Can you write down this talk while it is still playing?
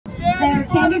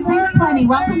Candi Brings Plenty.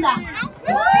 Welcome back.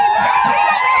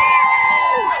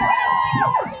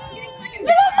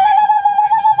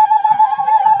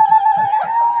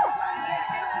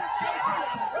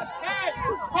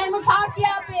 Hey,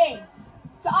 Makakiapi,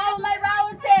 to all of my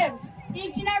relatives,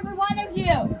 each and every one of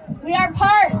you, we are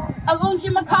part of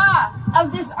Unjimaka,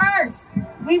 of this earth.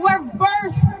 We were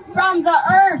birthed from the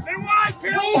earth.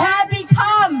 We have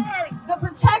become the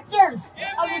protectors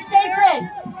of the sacred,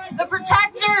 the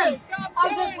protectors of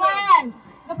this land,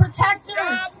 the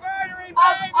protectors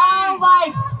of all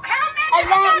life. And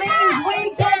that means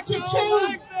we get to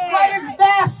choose what is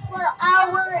best for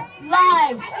our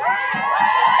lives.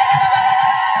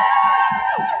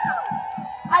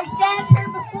 I stand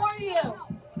here before you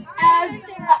as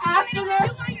an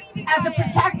activist, as a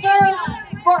protector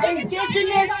for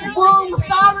Indigenous womb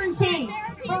sovereignty,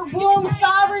 for womb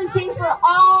sovereignty for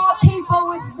all people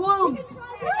with wombs.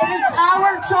 It is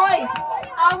our choice,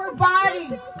 our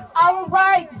bodies, our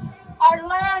rights. Our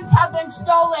lands have been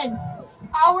stolen.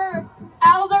 Our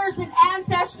elders and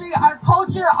ancestry, our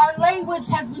culture, our language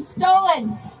has been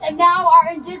stolen. And now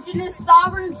our Indigenous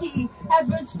sovereignty has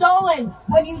been stolen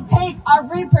when you take our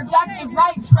reproductive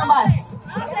rights from us.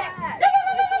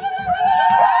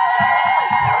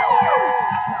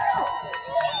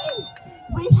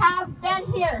 We have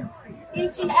been here,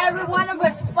 each and every one of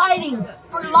us, fighting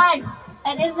for life.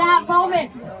 And in that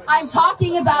moment, I'm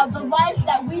talking about the life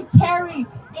that we carry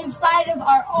inside of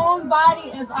our own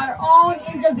body as our own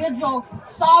individual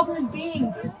sovereign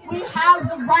beings. We have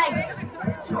the right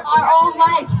to our own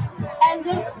life. And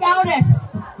this SCOTUS,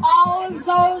 all of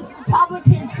those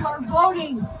Republicans who are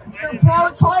voting for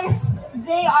pro-choice,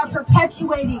 they are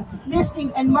perpetuating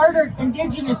missing and murdered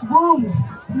Indigenous wombs,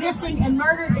 missing and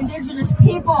murdered Indigenous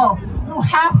people who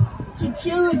have to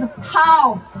choose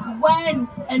how, when,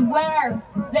 and where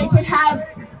they can have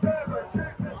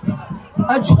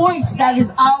a choice that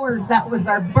is ours, that was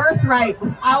our birthright,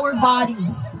 with our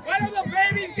bodies. When are the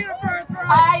babies get a birthright?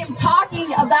 I am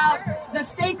talking about the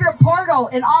sacred portal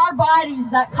in our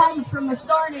bodies that comes from the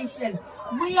Star Nation.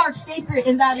 We are sacred,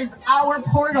 and that is our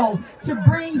portal to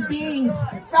bring beings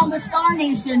from the Star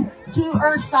Nation to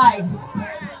Earthside.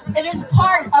 It is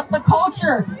part of the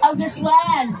culture of this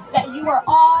land that you are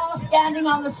all standing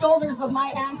on the shoulders of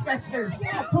my ancestors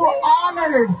who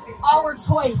honored our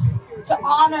choice, to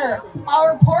honor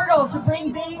our portal to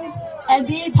bring beings and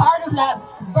be part of that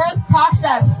birth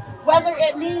process, whether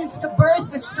it means to birth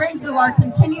the strength of our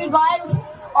continued lives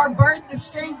or birth the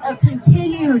strength of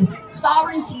continued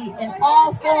sovereignty in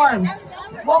all forms.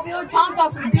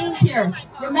 Wobiutanka for being here.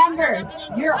 Remember,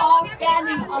 you're all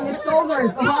standing on the shoulders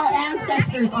of our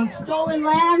ancestors on stolen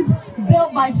lands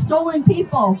built by stolen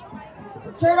people.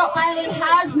 Turtle Island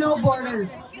has no borders.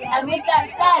 And with that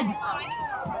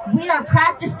said, we are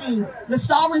practicing the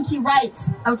sovereignty rights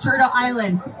of Turtle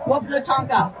Island.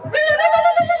 Wobiutanka.